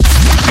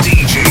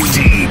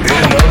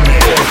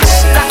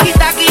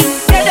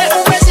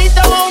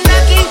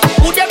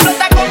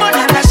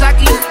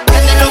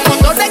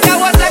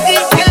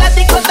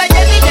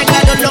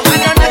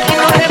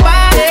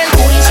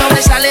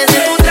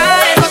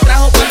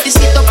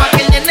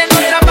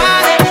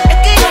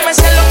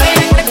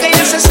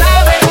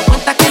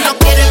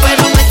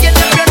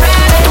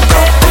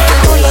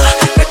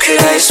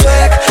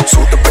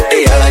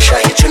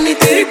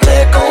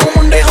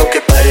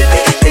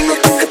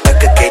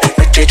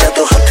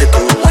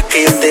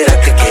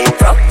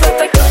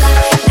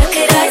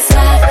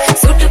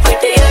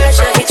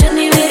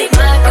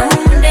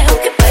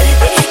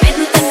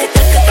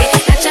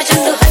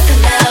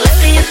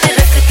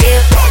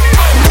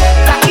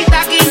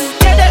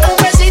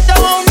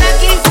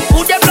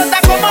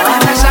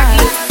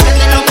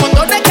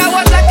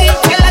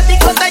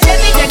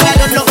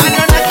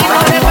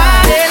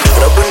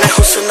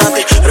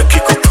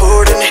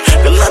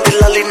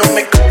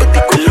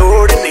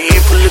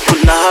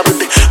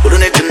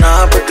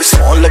बद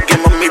सौ लगे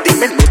मम्मी दी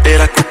मैनू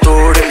तेरा कोई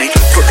तोड़ नहीं।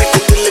 थोड़ी ते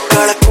दिल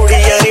काला कुड़ी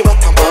यारी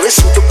बातां पावे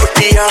सूट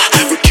पट्टिया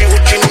उच्ची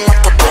उच्ची नु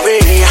मत पावे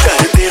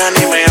कर तेरा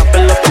नहीं मैं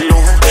बल्ला बल्लू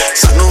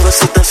सानू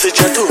बस दस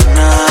जदू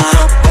ना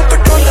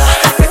पटोला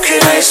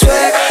रखेरा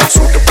स्वैग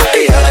सूट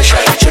पट्टियाला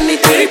शाही चुन्नी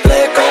तेरी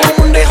ब्लैक ओ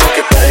मुंडे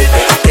होके परे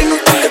तेनू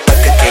तक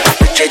तक के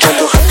बच्चे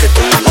जदू हथ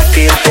तू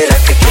लगे ते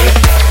रख के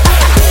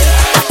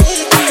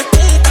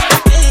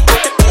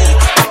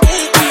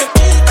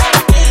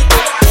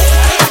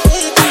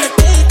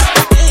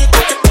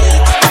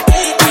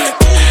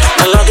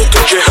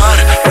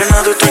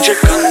तुझे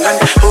कंगन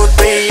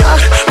होते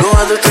यार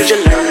घुमा दो तुझे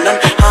लंदन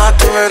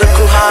हाथ में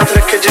रखूं हाथ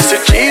रखे जिस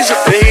चीज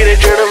पे हीरे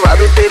जड़वा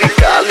दूं तेरी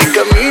काली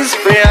कमीज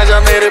पे आजा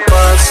मेरे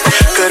पास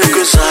कर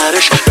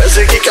गुजारिश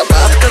पैसे की क्या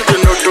बात कर दो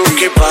नोटों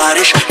की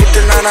बारिश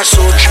इतना ना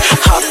सोच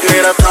हाथ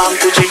मेरा थाम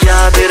तुझे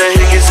याद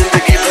रहेगी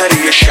जिंदगी भर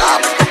ये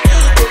शाम।